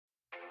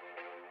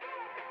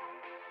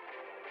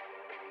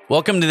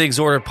Welcome to the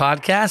Exhorter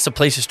Podcast, a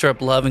place to stir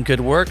up love and good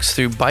works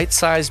through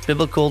bite-sized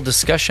biblical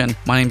discussion.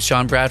 My name is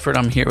John Bradford.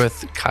 I'm here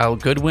with Kyle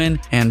Goodwin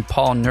and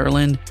Paul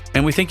Nerland,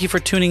 and we thank you for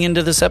tuning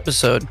into this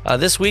episode.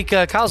 This week,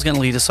 Kyle's going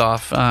to lead us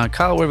off.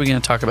 Kyle, what are we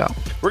going to talk about?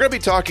 We're going to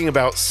be talking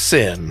about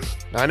sin.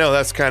 I know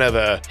that's kind of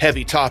a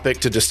heavy topic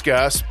to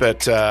discuss,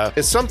 but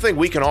it's something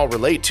we can all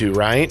relate to,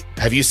 right?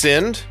 Have you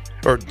sinned?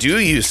 Or do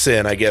you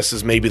sin, I guess,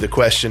 is maybe the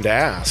question to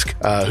ask.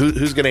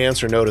 Who's going to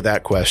answer no to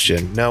that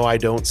question? No, I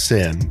don't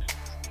sin.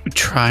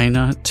 Try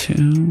not to.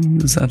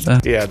 Is that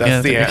the? Yeah,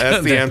 that's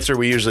the answer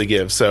we usually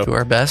give. So do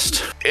our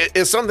best.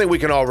 It's something we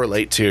can all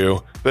relate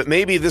to, but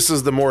maybe this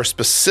is the more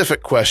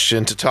specific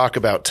question to talk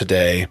about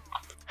today.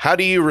 How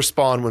do you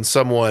respond when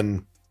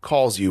someone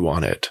calls you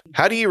on it?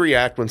 How do you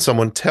react when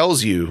someone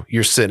tells you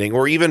you're sinning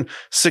or even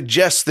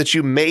suggests that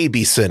you may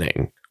be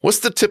sinning? What's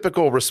the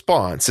typical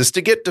response? Is to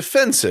get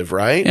defensive,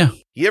 right? Yeah.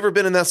 You ever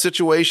been in that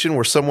situation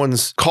where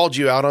someone's called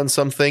you out on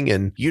something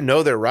and you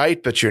know they're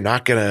right, but you're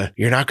not gonna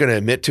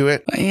admit to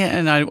it? Yeah,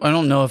 and I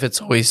don't know if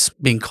it's always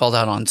being called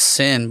out on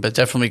sin, but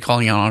definitely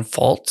calling out on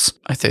faults.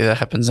 I think that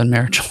happens in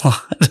marriage a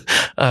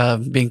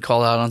lot. Being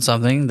called out on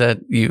something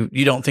that you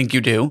don't think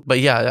you do. But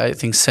yeah, I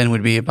think sin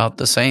would be about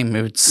the same.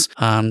 It's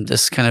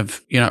this kind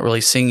of, you're not really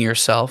seeing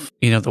yourself,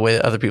 the way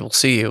that other people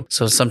see you.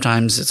 So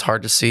sometimes it's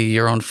hard to see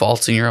your own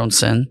faults and your own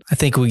sin. I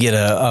think we get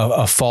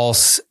a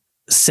false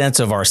sense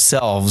of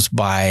ourselves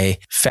by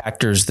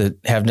factors that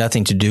have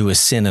nothing to do with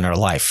sin in our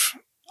life.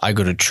 I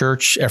go to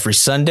church every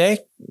Sunday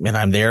and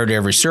I'm there to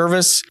every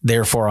service.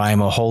 Therefore, I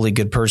am a holy,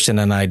 good person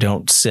and I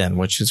don't sin,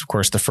 which is, of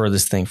course, the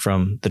furthest thing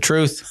from the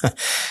truth.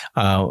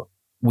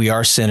 We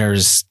are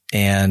sinners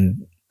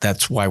and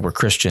that's why we're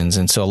Christians.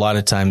 And so a lot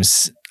of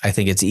times I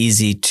think it's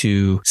easy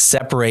to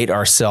separate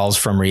ourselves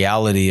from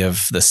reality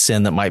of the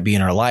sin that might be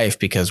in our life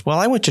because, well,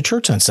 I went to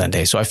church on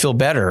Sunday, so I feel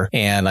better.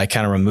 And I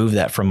kind of remove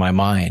that from my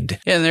mind.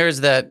 Yeah, and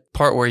there's that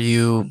part where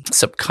you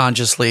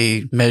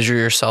subconsciously measure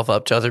yourself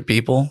up to other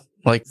people.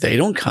 Like, they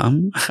don't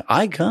come,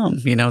 I come,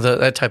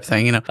 that type of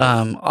thing.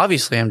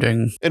 Obviously I'm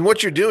doing. And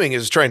what you're doing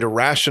is trying to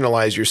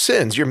rationalize your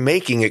sins. You're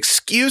making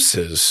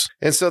excuses.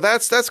 And so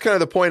that's kind of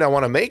the point I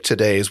want to make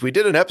today is we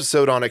did an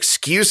episode on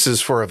excuses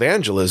for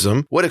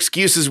evangelism, what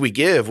excuses we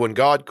give when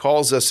God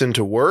calls us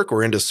into work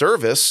or into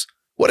service.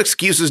 What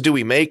excuses do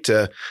we make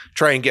to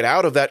try and get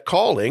out of that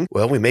calling?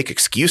 Well, we make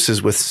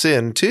excuses with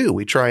sin too.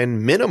 We try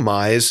and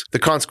minimize the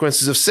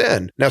consequences of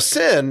sin. Now,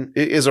 sin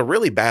is a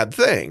really bad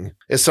thing.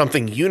 It's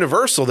something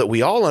universal that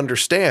we all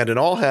understand and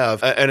all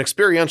have an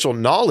experiential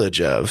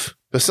knowledge of.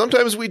 But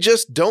sometimes we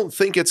just don't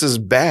think it's as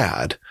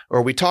bad,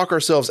 or we talk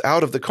ourselves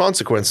out of the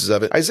consequences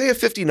of it. Isaiah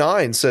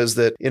 59 says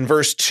that in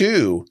verse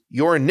 2,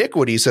 your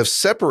iniquities have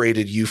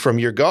separated you from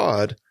your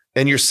God,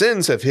 and your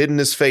sins have hidden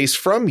his face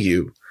from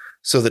you,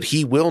 so that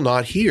he will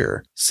not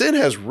hear. Sin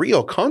has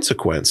real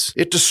consequence.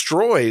 It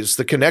destroys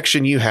the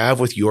connection you have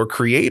with your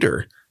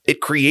Creator.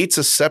 It creates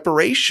a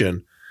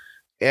separation,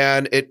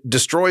 and it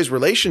destroys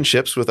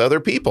relationships with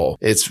other people.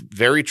 It's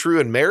very true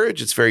in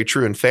marriage. It's very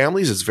true in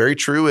families. It's very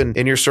true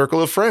in your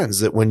circle of friends,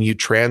 that when you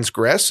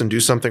transgress and do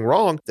something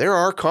wrong, there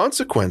are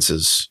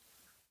consequences,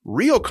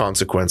 real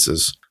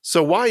consequences.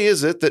 So why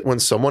is it that when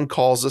someone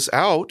calls us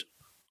out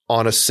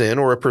on a sin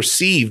or a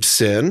perceived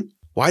sin,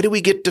 why do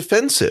we get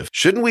defensive?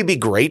 Shouldn't we be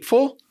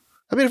grateful?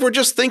 I mean, if we're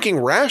just thinking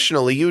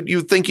rationally,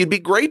 you'd think you'd be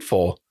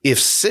grateful. If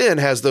sin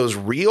has those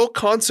real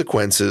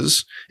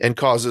consequences and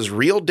causes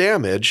real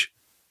damage,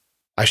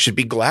 I should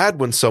be glad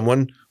when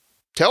someone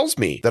tells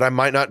me that I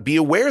might not be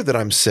aware that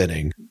I'm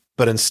sinning.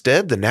 But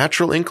instead, the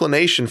natural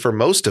inclination for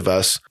most of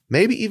us,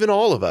 maybe even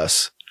all of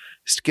us,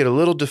 is to get a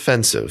little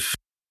defensive.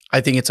 I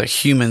think it's a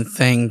human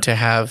thing to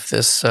have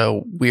this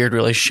weird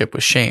relationship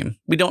with shame.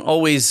 We don't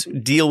always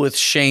deal with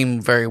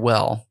shame very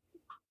well.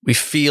 We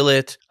feel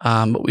it,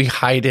 but we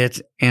hide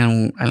it.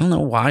 And I don't know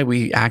why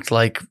we act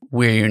like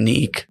we're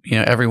unique.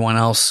 Everyone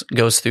else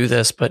goes through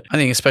this, but I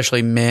think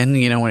especially men,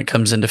 when it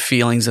comes into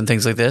feelings and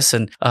things like this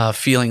and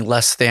feeling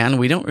less than,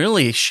 we don't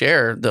really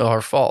share our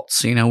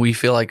faults. We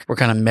feel like we're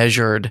kind of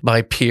measured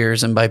by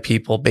peers and by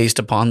people based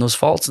upon those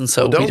faults. And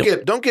so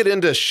don't get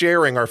into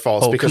sharing our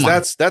faults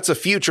because that's a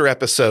future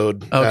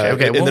episode in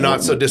the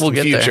not so distant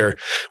future.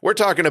 We're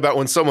talking about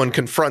when someone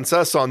confronts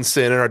us on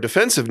sin and our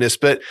defensiveness,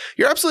 but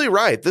you're absolutely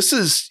right.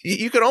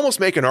 You could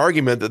almost make an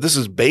argument that this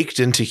is baked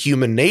into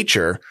human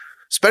nature,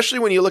 especially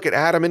when you look at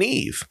Adam and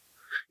Eve.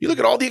 You look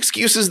at all the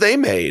excuses they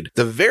made.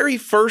 The very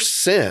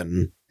first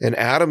sin, and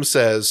Adam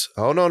says,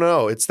 oh,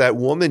 no, it's that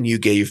woman you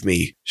gave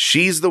me.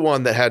 She's the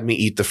one that had me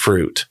eat the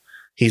fruit.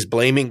 He's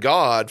blaming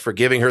God for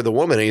giving her the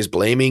woman, and he's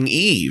blaming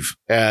Eve,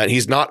 and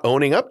he's not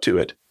owning up to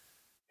it.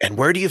 And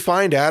where do you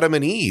find Adam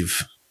and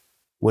Eve?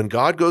 When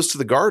God goes to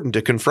the garden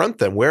to confront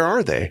them, where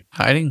are they?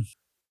 Hiding.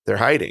 They're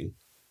hiding.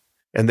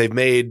 And they've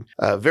made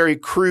very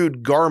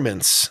crude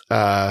garments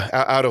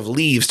out of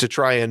leaves to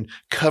try and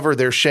cover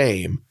their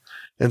shame.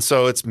 And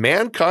so it's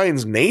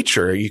mankind's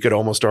nature, you could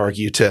almost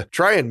argue, to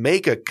try and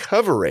make a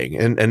covering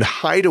and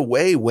hide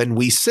away when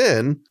we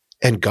sin.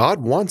 And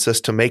God wants us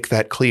to make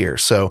that clear.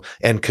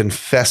 And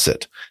confess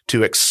it,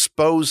 to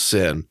expose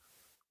sin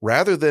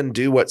rather than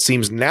do what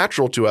seems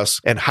natural to us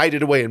and hide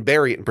it away and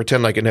bury it and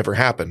pretend like it never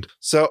happened.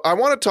 So I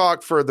want to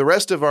talk for the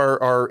rest of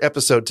our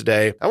episode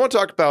today. I want to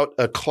talk about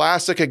a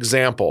classic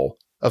example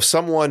of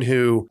someone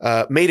who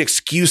made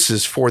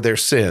excuses for their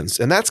sins,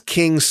 and that's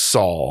King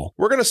Saul.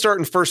 We're going to start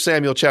in 1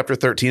 Samuel chapter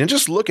 13 and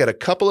just look at a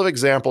couple of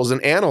examples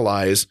and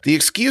analyze the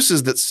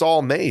excuses that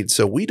Saul made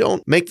so we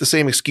don't make the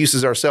same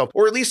excuses ourselves,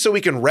 or at least so we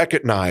can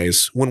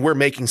recognize when we're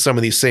making some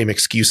of these same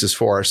excuses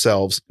for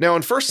ourselves. Now,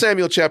 in 1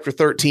 Samuel chapter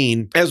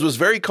 13, as was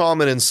very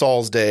common in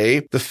Saul's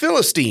day, the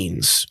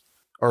Philistines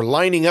are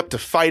lining up to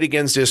fight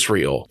against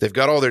Israel. They've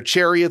got all their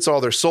chariots, all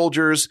their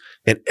soldiers,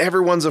 and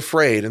everyone's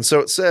afraid. And so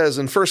it says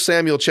in 1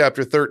 Samuel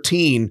chapter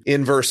 13,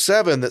 in verse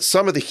 7, that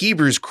some of the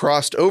Hebrews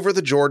crossed over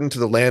the Jordan to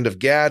the land of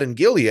Gad and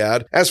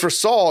Gilead. As for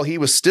Saul, he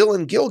was still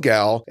in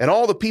Gilgal, and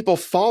all the people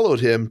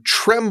followed him,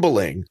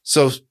 trembling.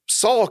 So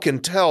Saul can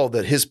tell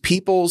that his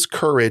people's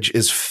courage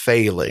is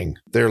failing.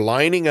 They're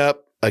lining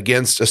up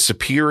against a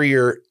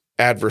superior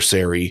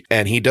adversary,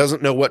 and he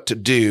doesn't know what to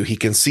do. He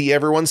can see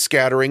everyone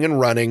scattering and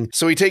running,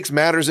 so he takes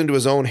matters into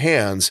his own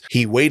hands.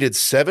 He waited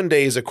 7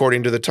 days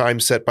according to the time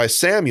set by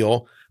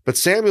Samuel, but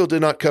Samuel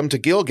did not come to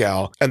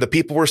Gilgal, and the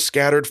people were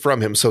scattered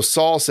from him. So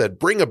Saul said,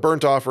 "Bring a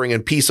burnt offering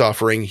and peace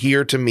offering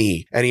here to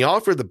me." And he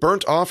offered the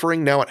burnt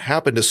offering. Now it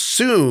happened as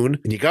soon,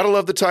 and you got to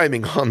love the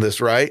timing on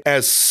this, right?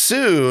 As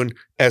soon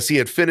as he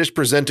had finished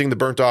presenting the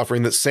burnt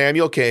offering that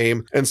Samuel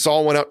came, and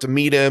Saul went out to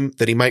meet him,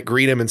 that he might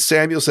greet him. And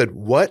Samuel said,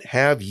 "What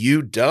have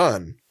you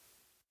done?"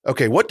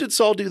 Okay, what did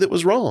Saul do that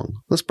was wrong?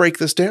 Let's break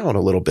this down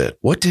a little bit.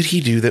 What did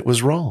he do that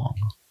was wrong?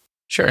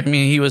 Sure. I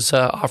mean, he was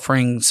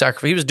offering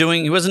sacrifice.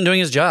 He wasn't doing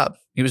his job.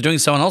 He was doing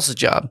someone else's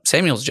job,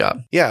 Samuel's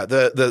job. Yeah,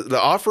 the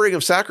offering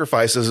of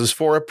sacrifices is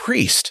for a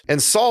priest,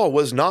 and Saul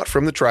was not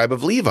from the tribe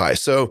of Levi.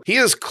 So he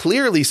has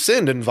clearly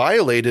sinned and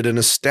violated an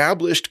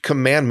established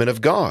commandment of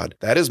God.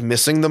 That is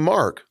missing the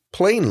mark.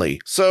 Plainly.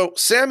 So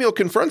Samuel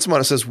confronts him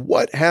and says,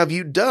 "What have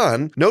you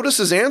done?" Notice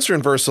his answer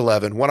in verse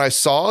 11. "When I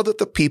saw that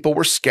the people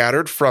were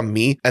scattered from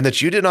me, and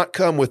that you did not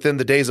come within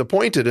the days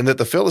appointed, and that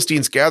the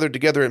Philistines gathered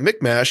together at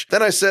Michmash,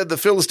 then I said, the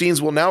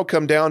Philistines will now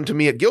come down to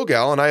me at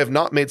Gilgal, and I have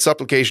not made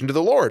supplication to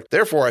the Lord.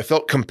 Therefore I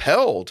felt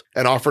compelled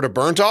and offered a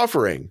burnt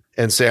offering."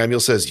 And Samuel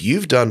says,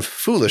 "You've done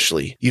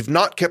foolishly. You've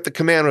not kept the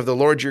command of the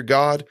Lord your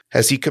God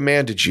as he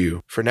commanded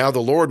you. For now the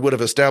Lord would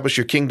have established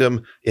your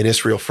kingdom in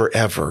Israel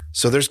forever."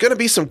 So there's going to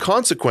be some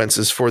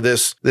consequences for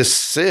this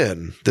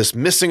sin, this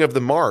missing of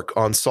the mark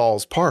on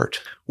Saul's part.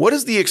 What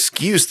is the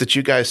excuse that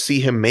you guys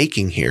see him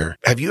making here?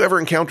 Have you ever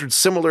encountered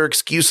similar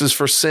excuses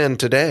for sin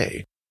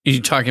today? Are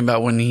you talking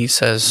about when he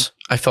says,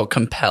 "I felt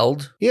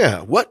compelled"? Yeah.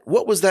 What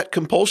was that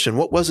compulsion?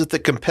 What was it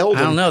that compelled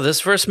him? I don't know.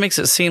 This verse makes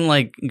it seem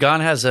like God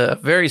has a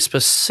very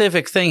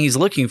specific thing he's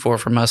looking for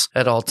from us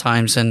at all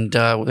times, and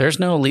there's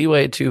no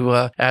leeway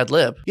to ad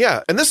lib.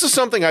 Yeah, and this is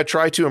something I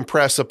try to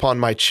impress upon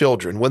my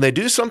children. When they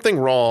do something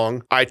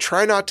wrong, I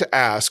try not to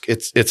ask.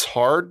 It's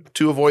hard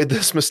to avoid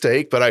this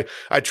mistake, but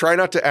I try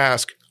not to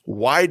ask,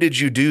 "Why did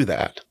you do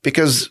that?"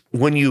 Because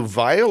when you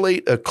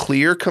violate a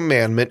clear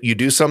commandment, you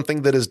do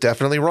something that is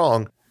definitely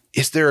wrong.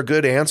 Is there a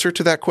good answer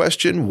to that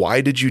question? Why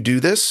did you do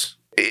this?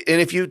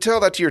 And if you tell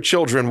that to your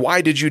children,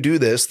 "Why did you do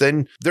this?"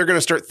 then they're going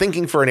to start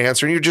thinking for an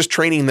answer, and you're just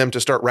training them to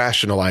start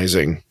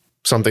rationalizing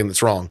something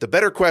that's wrong. The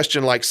better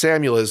question, like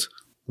Samuel, is,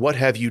 "What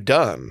have you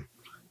done?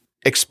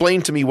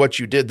 Explain to me what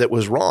you did that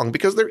was wrong,"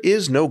 because there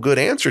is no good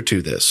answer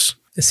to this.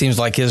 It seems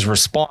like his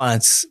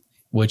response,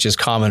 which is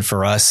common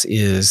for us,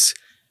 is,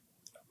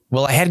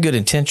 "Well, I had good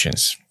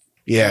intentions."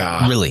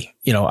 Yeah. Really.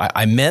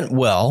 I meant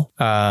well.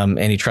 And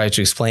he tries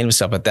to explain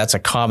himself, but that's a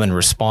common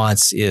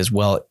response is,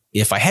 "Well,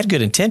 if I had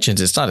good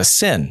intentions, it's not a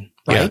sin."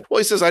 Right? Yeah. Well,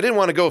 he says, "I didn't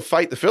want to go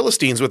fight the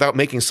Philistines without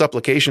making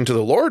supplication to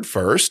the Lord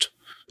first."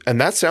 And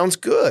that sounds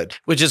good.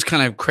 Which is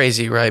kind of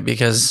crazy, right?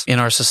 Because in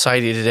our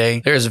society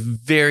today, there is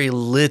very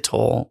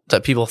little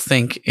that people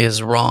think is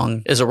a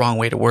wrong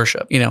way to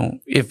worship.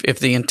 If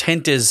the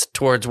intent is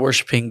towards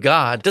worshiping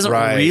God, it doesn't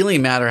really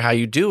matter how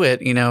you do it.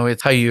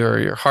 It's how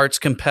your heart's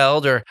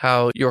compelled or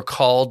how you're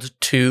called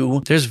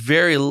to. There's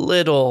very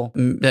little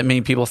that many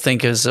people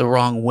think is a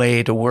wrong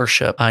way to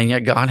worship. And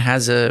yet God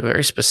has a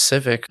very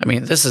specific,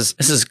 this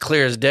is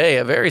clear as day,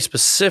 a very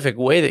specific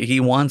way that he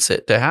wants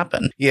it to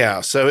happen.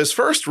 Yeah. So his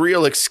first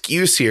real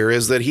excuse here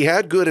is that he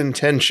had good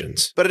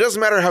intentions, but it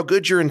doesn't matter how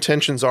good your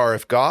intentions are.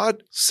 If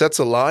God sets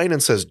a line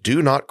and says,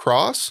 "Do not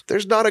cross,"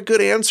 there's not a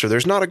good answer.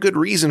 There's not a good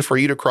reason for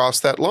you to cross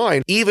that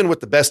line, even with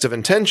the best of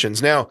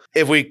intentions. Now,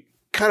 if we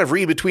kind of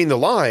read between the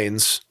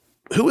lines,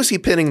 who is he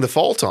pinning the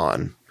fault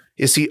on?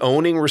 Is he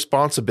owning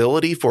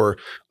responsibility for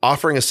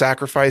offering a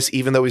sacrifice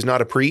even though he's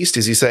not a priest?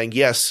 Is he saying,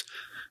 "Yes,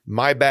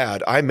 my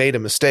bad, I made a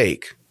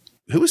mistake"?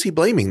 Who is he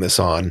blaming this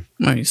on?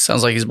 It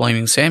sounds like he's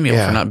blaming Samuel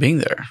for not being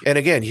there. And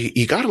again,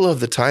 you got to love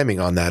the timing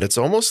on that. It's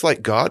almost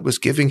like God was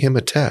giving him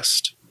a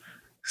test.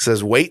 He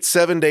says, "Wait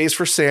 7 days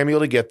for Samuel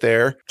to get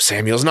there."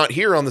 Samuel's not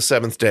here on the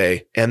 7th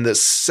day. And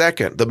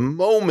the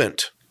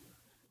moment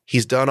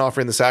he's done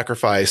offering the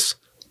sacrifice,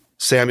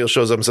 Samuel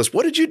shows up and says,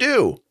 "What did you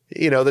do?"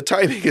 The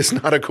timing is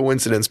not a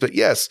coincidence, but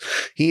yes,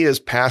 he is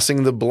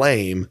passing the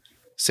blame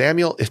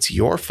Samuel, it's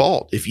your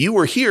fault. If you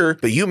were here,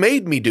 but you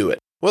made me do it.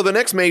 Well, the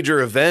next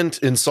major event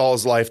in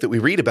Saul's life that we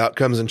read about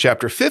comes in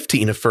chapter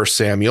 15 of 1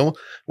 Samuel,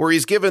 where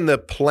he's given the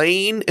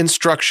plain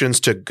instructions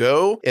to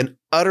go and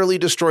utterly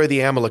destroy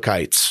the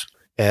Amalekites.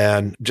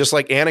 And just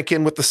like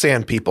Anakin with the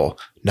sand people,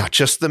 not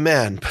just the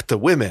men, but the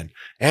women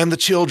and the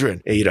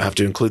children. Hey, you don't have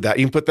to include that.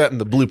 You can put that in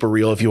the blooper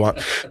reel if you want.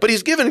 But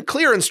he's given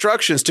clear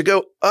instructions to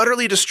go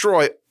utterly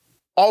destroy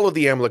all of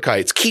the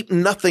Amalekites. Keep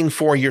nothing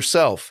for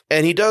yourself.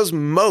 And he does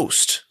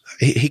most.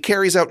 He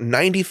carries out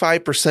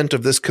 95%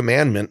 of this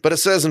commandment. But it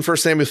says in 1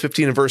 Samuel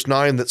 15 and verse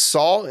 9 that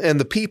Saul and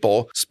the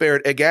people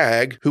spared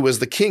Agag, who was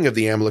the king of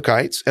the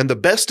Amalekites, and the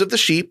best of the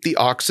sheep, the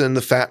oxen,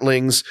 the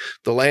fatlings,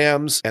 the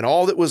lambs, and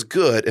all that was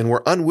good, and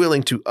were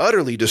unwilling to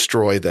utterly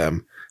destroy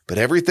them. But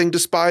everything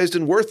despised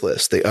and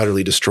worthless they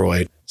utterly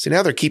destroyed. See,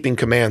 now they're keeping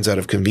commands out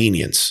of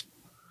convenience.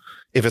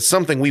 If it's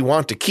something we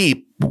want to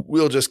keep,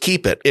 we'll just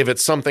keep it. If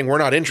it's something we're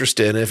not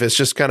interested in, if it's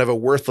just kind of a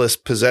worthless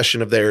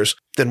possession of theirs,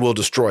 then we'll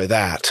destroy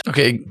that.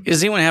 Okay.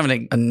 Is anyone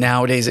having a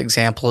nowadays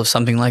example of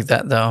something like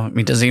that, though? I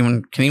mean,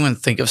 can anyone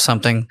think of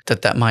something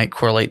that might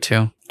correlate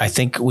to? I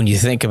think when you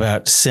think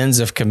about sins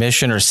of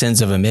commission or sins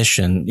of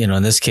omission,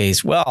 in this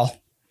case,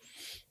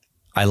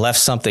 I left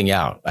something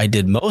out. I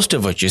did most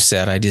of what you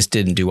said. I just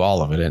didn't do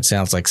all of it. It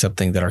sounds like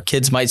something that our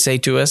kids might say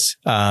to us.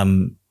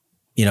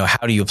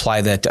 How do you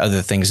apply that to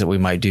other things that we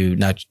might do,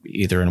 not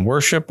either in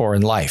worship or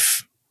in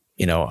life?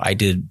 I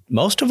did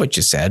most of what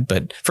you said,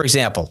 but for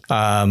example,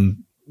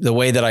 the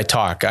way that I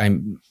talk,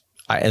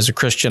 as a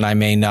Christian, I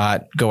may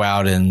not go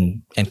out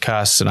and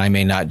cuss, and I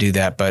may not do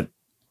that, but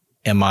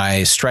am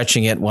I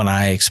stretching it when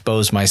I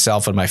expose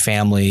myself and my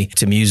family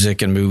to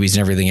music and movies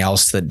and everything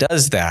else that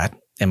does that?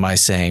 Am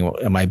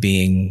I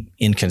being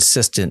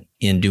inconsistent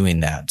in doing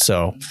that?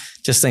 So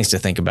just things to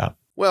think about.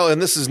 Well,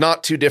 and this is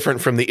not too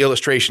different from the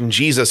illustration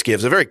Jesus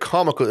gives, a very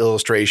comical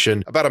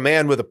illustration about a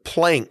man with a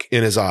plank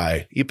in his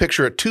eye. You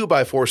picture a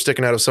 2x4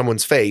 sticking out of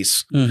someone's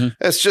face. Mm-hmm.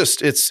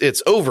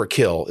 It's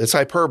overkill. It's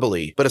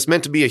hyperbole, but it's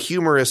meant to be a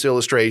humorous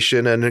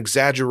illustration, an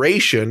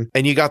exaggeration.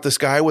 And you got this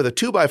guy with a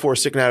 2x4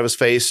 sticking out of his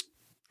face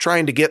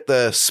trying to get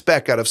the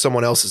speck out of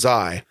someone else's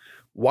eye.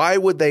 Why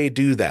would they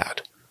do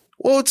that?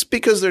 Well, it's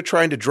because they're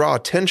trying to draw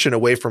attention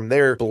away from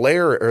their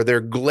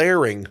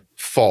glaring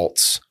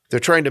faults. They're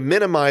trying to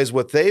minimize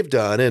what they've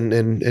done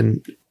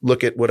and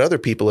look at what other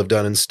people have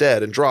done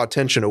instead and draw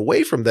attention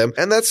away from them.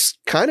 And that's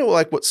kind of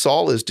like what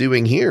Saul is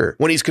doing here.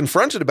 When he's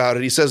confronted about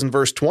it, he says in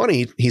verse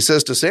 20, he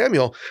says to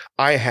Samuel,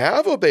 I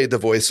have obeyed the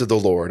voice of the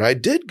Lord. I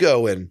did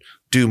go and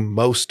do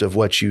most of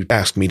what you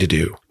asked me to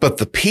do. But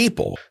the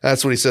people,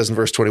 that's what he says in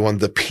verse 21,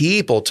 the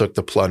people took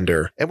the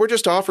plunder, and we're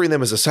just offering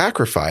them as a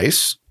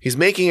sacrifice. He's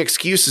making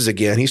excuses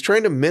again. He's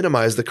trying to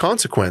minimize the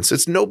consequence.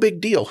 It's no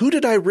big deal. Who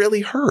did I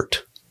really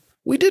hurt?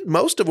 We did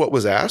most of what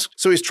was asked.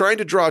 So he's trying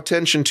to draw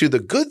attention to the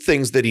good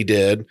things that he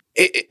did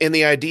in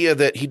the idea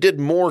that he did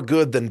more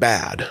good than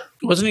bad.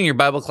 Wasn't in your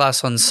Bible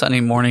class on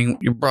Sunday morning,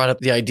 you brought up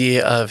the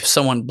idea of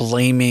someone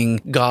blaming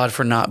God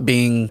for not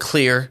being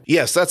clear?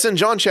 Yes, that's in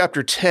John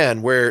chapter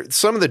 10, where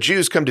some of the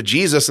Jews come to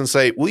Jesus and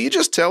say, will you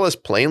just tell us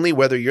plainly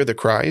whether you're the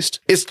Christ?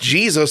 It's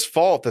Jesus'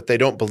 fault that they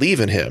don't believe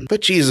in him.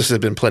 But Jesus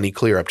had been plenty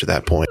clear up to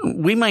that point.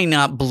 We might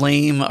not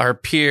blame our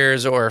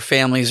peers or our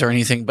families or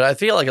anything, but I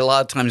feel like a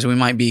lot of times we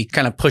might be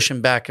kind of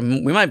pushing back,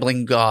 and we might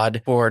blame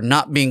God for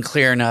not being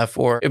clear enough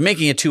or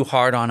making it too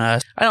hard on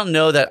us. I don't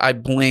know that I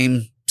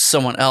blame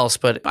someone else,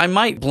 but I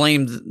might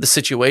blame the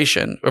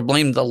situation or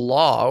blame the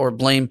law or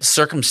blame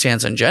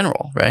circumstance in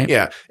general, right?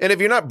 Yeah. And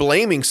if you're not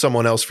blaming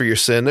someone else for your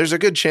sin, there's a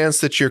good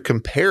chance that you're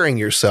comparing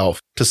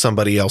yourself to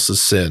somebody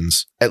else's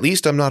sins. At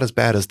least I'm not as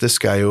bad as this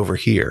guy over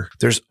here.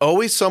 There's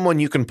always someone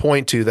you can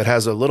point to that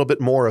has a little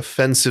bit more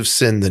offensive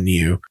sin than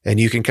you, and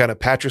you can kind of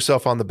pat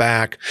yourself on the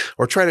back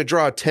or try to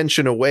draw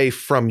attention away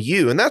from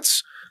you. And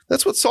that's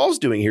what Saul's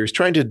doing here. He's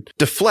trying to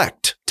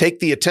deflect, take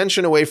the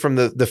attention away from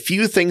the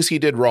few things he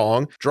did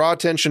wrong, draw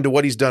attention to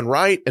what he's done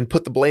right, and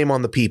put the blame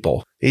on the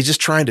people. He's just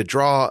trying to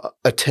draw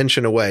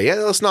attention away. Yeah,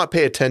 let's not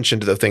pay attention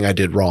to the thing I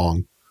did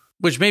wrong.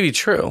 Which may be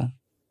true.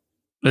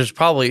 There's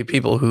probably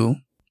people who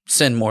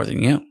sin more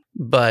than you.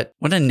 But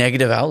what a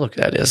negative outlook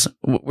that is,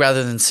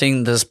 rather than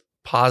seeing this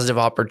positive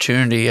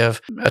opportunity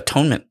of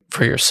atonement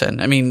for your sin.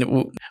 I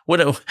mean,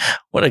 what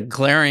a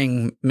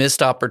glaring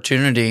missed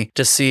opportunity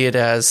to see it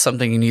as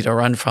something you need to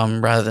run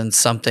from rather than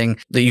something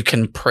that you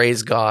can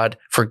praise God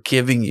for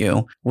giving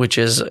you, which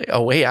is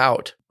a way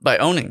out by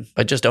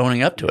just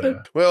owning up to it.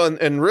 Well,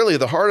 and really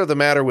the heart of the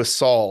matter with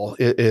Saul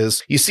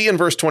is, you see in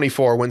verse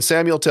 24, when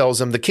Samuel tells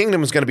him the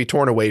kingdom is going to be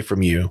torn away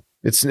from you.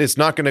 It's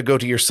not going to go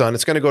to your son.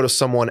 It's going to go to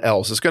someone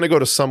else. It's going to go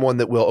to someone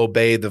that will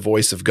obey the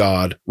voice of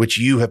God, which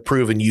you have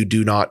proven you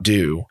do not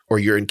do, or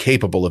you're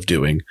incapable of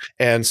doing.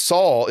 And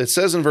Saul, it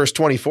says in verse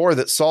 24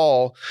 that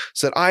Saul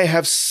said, I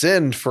have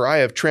sinned, for I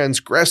have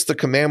transgressed the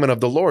commandment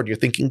of the Lord. You're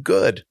thinking,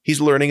 good. He's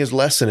learning his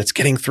lesson. It's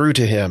getting through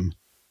to him.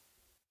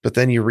 But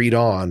then you read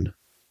on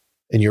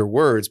in your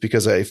words,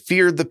 because I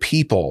feared the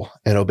people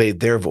and obeyed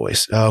their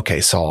voice.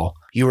 Okay, Saul,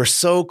 You were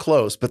so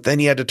close, but then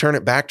he had to turn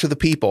it back to the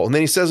people. And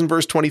then he says in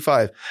verse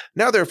 25,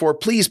 now therefore,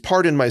 please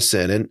pardon my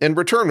sin and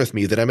return with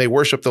me that I may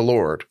worship the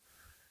Lord.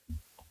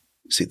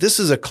 See, this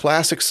is a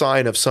classic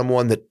sign of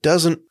someone that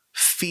doesn't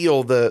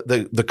feel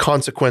the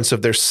consequence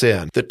of their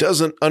sin, that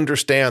doesn't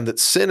understand that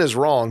sin is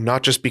wrong,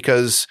 not just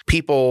because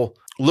people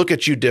look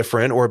at you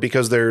different or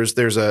because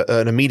there's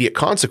an immediate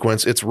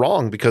consequence. It's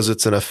wrong because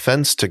it's an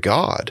offense to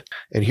God.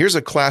 And here's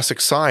a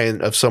classic sign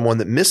of someone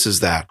that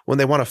misses that when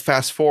they want to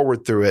fast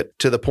forward through it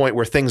to the point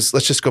where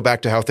let's just go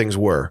back to how things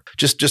were.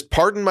 Just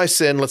pardon my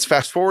sin. Let's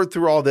fast forward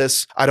through all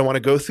this. I don't want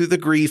to go through the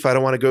grief. I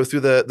don't want to go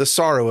through the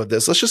sorrow of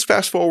this. Let's just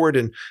fast forward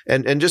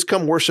and just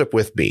come worship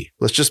with me.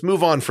 Let's just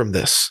move on from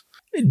this.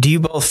 Do you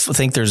both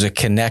think there's a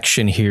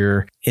connection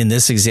here? In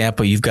this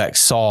example, you've got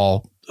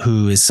Saul,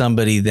 who is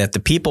somebody that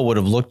the people would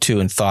have looked to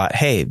and thought,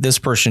 hey, this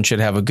person should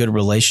have a good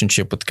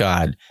relationship with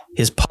God.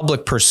 His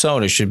public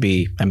persona should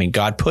be,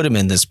 God put him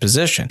in this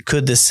position.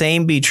 Could the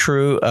same be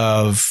true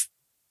of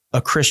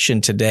a Christian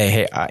today?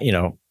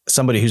 Hey,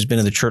 somebody who's been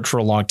in the church for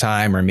a long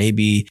time, or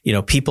maybe,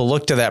 people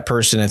look to that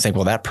person and think,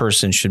 well, that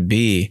person should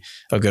be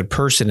a good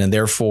person. And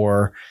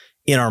therefore,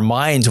 in our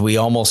minds, we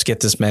almost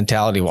get this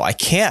mentality, well, I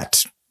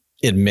can't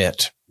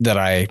admit that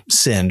I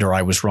sinned or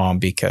I was wrong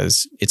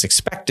because it's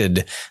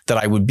expected that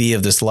I would be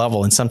of this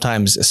level. And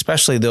sometimes,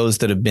 especially those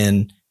that have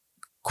been,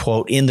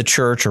 quote, in the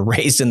church or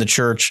raised in the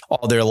church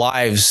all their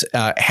lives,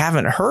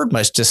 haven't heard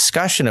much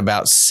discussion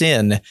about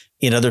sin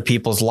in other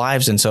people's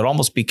lives. And so it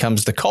almost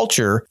becomes the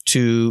culture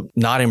to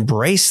not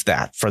embrace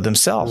that for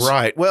themselves.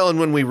 Right. Well, and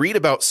when we read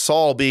about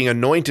Saul being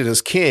anointed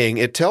as king,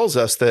 it tells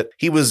us that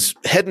he was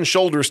head and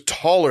shoulders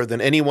taller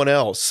than anyone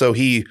else. So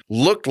he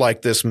looked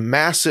like this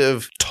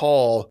massive,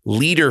 tall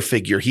leader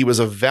figure. He was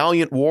a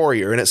valiant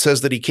warrior. And it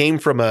says that he came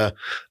from a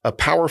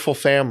powerful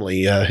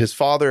family. His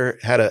father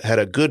had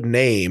a good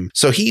name.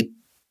 So he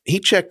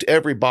checked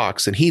every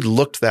box and he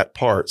looked that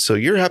part. So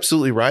you're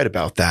absolutely right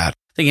about that.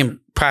 Thinking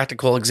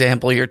practical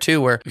example here too,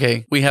 where,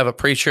 okay, we have a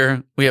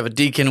preacher, we have a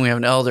deacon, we have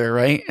an elder,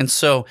 right? And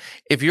so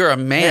if you're a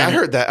man, I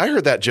heard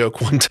that joke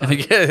one time.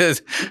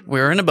 We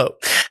were in a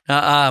boat.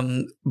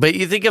 But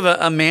you think of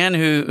a man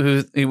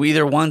who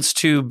either wants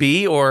to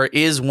be or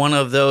is one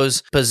of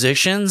those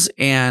positions,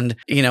 and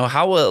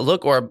how will it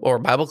look? Or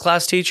Bible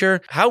class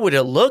teacher, how would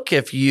it look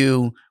if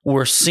you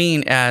were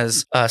seen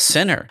as a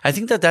sinner? I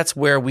think that's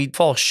where we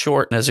fall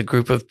short as a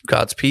group of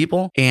God's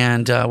people,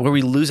 and where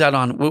we lose out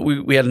on.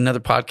 We had another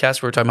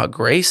podcast where we're talking about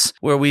grace,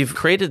 where we've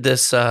created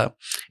this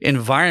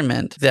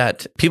environment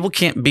that people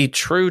can't be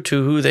true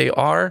to who they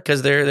are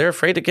because they're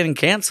afraid of getting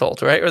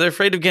canceled, right? Or they're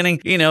afraid of getting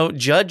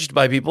judged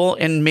by people,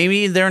 and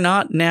maybe they're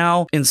not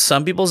now, in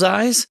some people's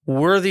eyes,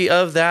 worthy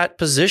of that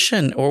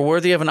position or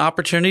worthy of an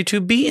opportunity to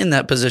be in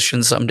that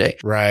position someday.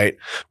 Right.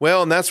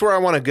 Well, and that's where I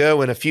want to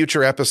go in a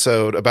future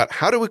episode about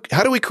how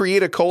do we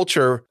create a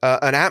culture,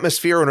 an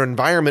atmosphere, or an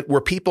environment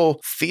where people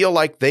feel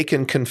like they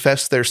can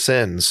confess their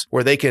sins,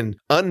 where they can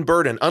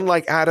unburden,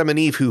 unlike Adam and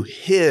Eve who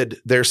hid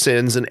their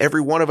sins, and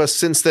every one of us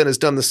since then has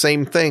done the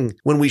same thing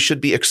when we should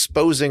be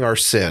exposing our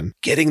sin,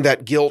 getting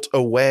that guilt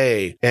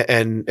away,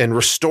 and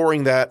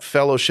restoring that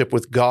fellowship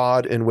with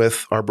God and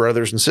with our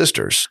brothers and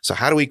sisters. So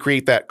how do we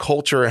create that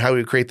culture and how do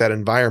we create that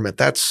environment?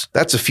 That's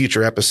a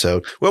future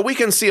episode. Well, we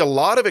can see a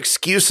lot of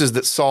excuses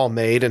that Saul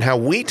made and how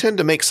we tend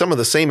to make some of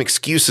the same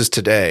excuses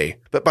today.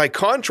 But by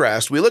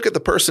contrast, we look at the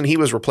person he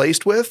was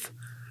replaced with,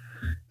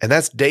 and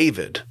that's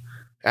David.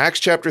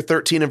 Acts chapter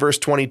 13 and verse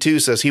 22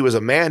 says he was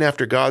a man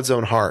after God's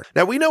own heart.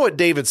 Now, we know what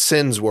David's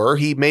sins were.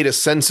 He made a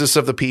census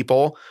of the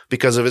people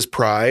because of his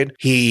pride.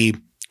 He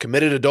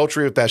committed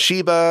adultery with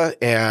Bathsheba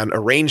and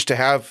arranged to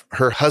have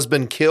her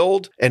husband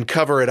killed and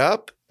cover it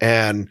up.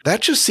 And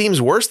that just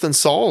seems worse than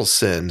Saul's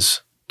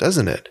sins,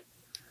 doesn't it?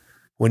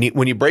 When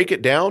you break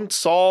it down,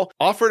 Saul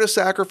offered a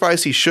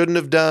sacrifice he shouldn't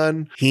have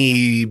done.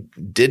 He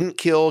didn't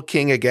kill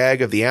King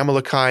Agag of the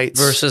Amalekites.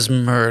 Versus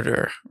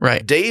murder,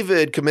 right.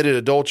 David committed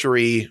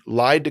adultery,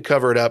 lied to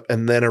cover it up,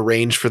 and then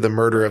arranged for the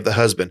murder of the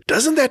husband.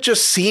 Doesn't that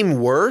just seem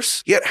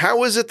worse? Yet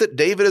how is it that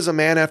David is a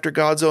man after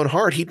God's own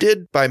heart? He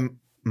did, by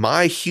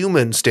my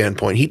human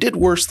standpoint, he did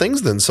worse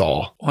things than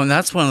Saul. Well, and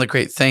that's one of the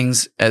great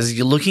things as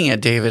you're looking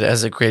at David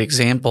as a great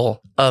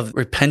example of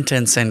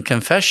repentance and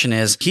confession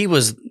is he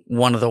was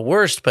one of the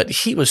worst, but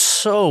he was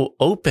so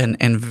open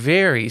and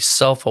very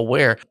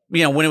self-aware.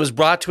 When it was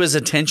brought to his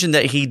attention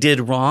that he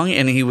did wrong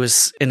and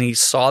he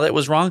saw that it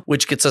was wrong,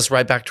 which gets us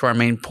right back to our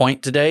main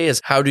point today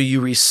is how do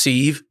you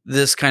receive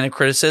this kind of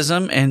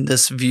criticism and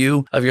this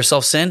view of your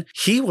self-sin?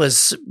 He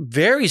was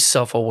very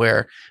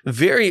self-aware,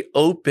 very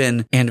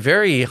open, and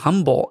very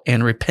humble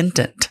and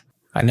repentant.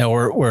 I know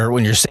where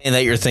when you're saying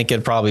that, you're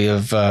thinking probably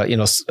of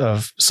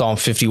Psalm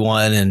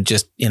 51 and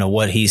just,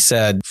 what he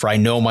said, for I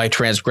know my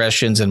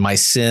transgressions and my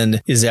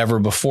sin is ever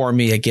before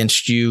me.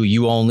 Against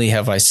you only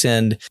have I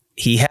sinned.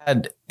 He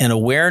had an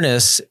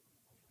awareness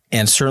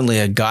and certainly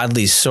a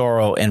godly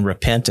sorrow and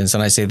repentance.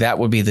 And I say that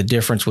would be the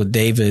difference with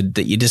David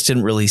that you just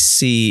didn't really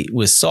see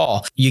with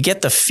Saul. You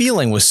get the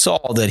feeling with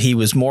Saul that he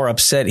was more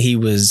upset he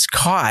was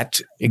caught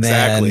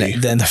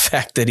than the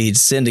fact that he'd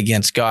sinned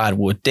against God.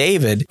 With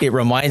David, it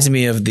reminds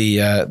me of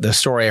the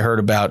story I heard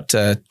about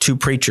two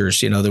preachers.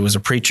 There was a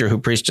preacher who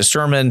preached a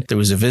sermon. There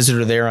was a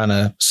visitor there on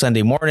a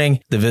Sunday morning.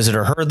 The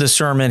visitor heard the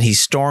sermon. He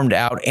stormed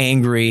out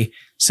angry,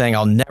 saying,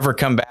 "I'll never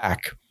come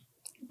back."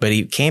 But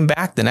he came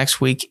back the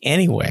next week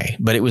anyway.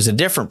 But it was a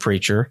different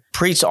preacher,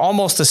 preached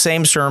almost the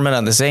same sermon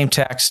on the same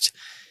text.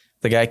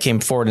 The guy came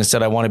forward and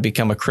said, "I want to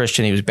become a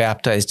Christian." He was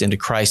baptized into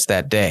Christ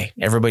that day.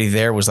 Everybody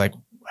there was like,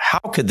 how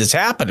could this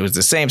happen? It was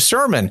the same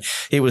sermon.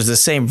 It was the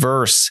same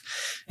verse.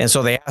 And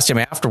so they asked him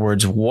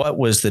afterwards, what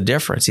was the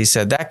difference? He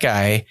said, that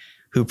guy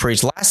who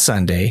preached last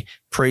Sunday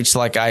preached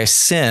like I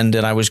sinned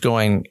and I was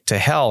going to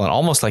hell, and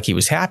almost like he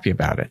was happy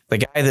about it. The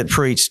guy that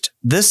preached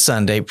this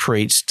Sunday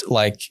preached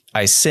like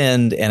I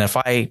sinned, and if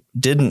I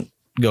didn't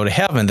go to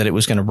heaven, that it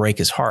was going to break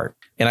his heart.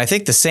 And I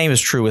think the same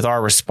is true with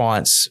our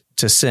response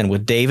to sin.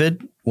 With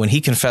David, when he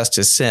confessed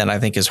his sin, I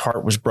think his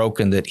heart was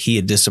broken that he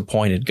had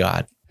disappointed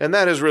God. And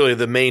that is really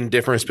the main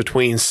difference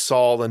between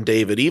Saul and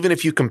David. Even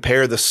if you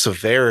compare the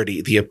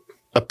severity, the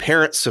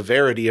apparent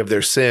severity of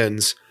their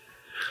sins,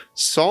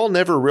 Saul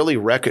never really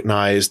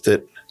recognized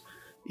that.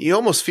 You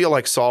almost feel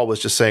like Saul was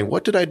just saying,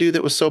 what did I do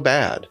that was so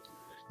bad?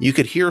 You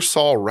could hear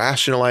Saul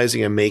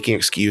rationalizing and making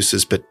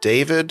excuses, but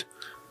David,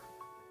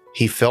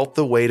 he felt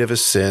the weight of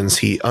his sins.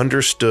 He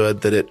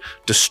understood that it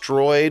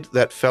destroyed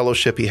that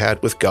fellowship he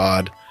had with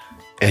God,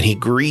 and he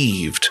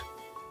grieved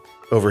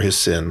over his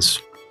sins.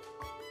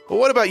 Well,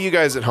 what about you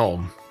guys at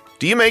home?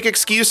 Do you make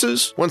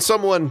excuses when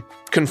someone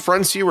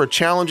confronts you or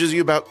challenges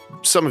you about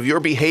some of your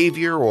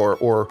behavior,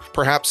 or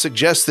perhaps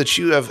suggests that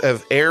you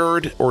have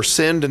erred or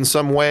sinned in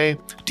some way?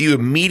 Do you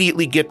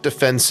immediately get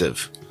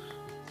defensive?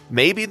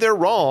 Maybe they're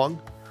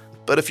wrong,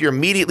 but if you're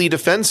immediately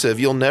defensive,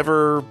 you'll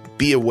never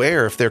be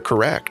aware if they're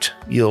correct.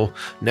 You'll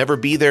never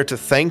be there to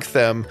thank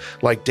them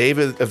like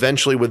David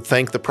eventually would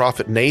thank the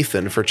prophet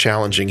Nathan for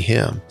challenging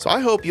him. So I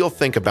hope you'll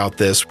think about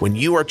this when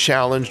you are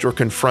challenged or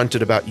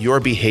confronted about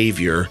your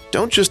behavior.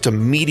 Don't just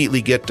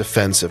immediately get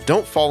defensive.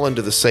 Don't fall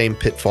into the same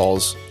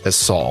pitfalls as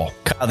Saul.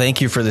 Kyle,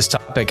 thank you for this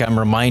topic. I'm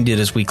reminded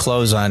as we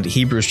close on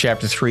Hebrews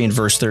chapter 3 and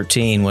verse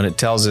 13, when it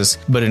tells us,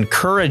 "But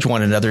encourage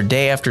one another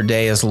day after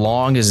day, as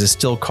long as is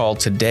still called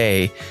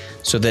today,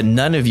 so that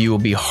none of you will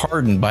be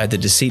hardened by the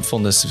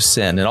deceitfulness of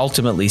sin." And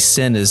ultimately,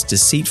 sin is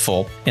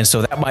deceitful. And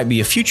so that might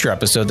be a future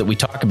episode that we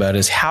talk about,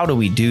 is how do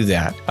we do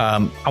that?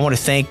 I want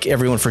to thank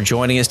everyone for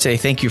joining us today.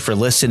 Thank you for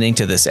listening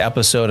to this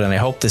episode. And I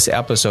hope this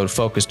episode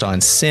focused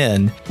on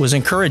sin was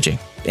encouraging.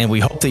 And we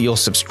hope that you'll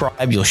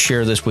subscribe, you'll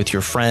share this with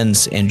your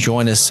friends, and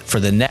join us for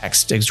the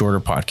next Exhorter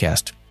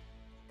podcast.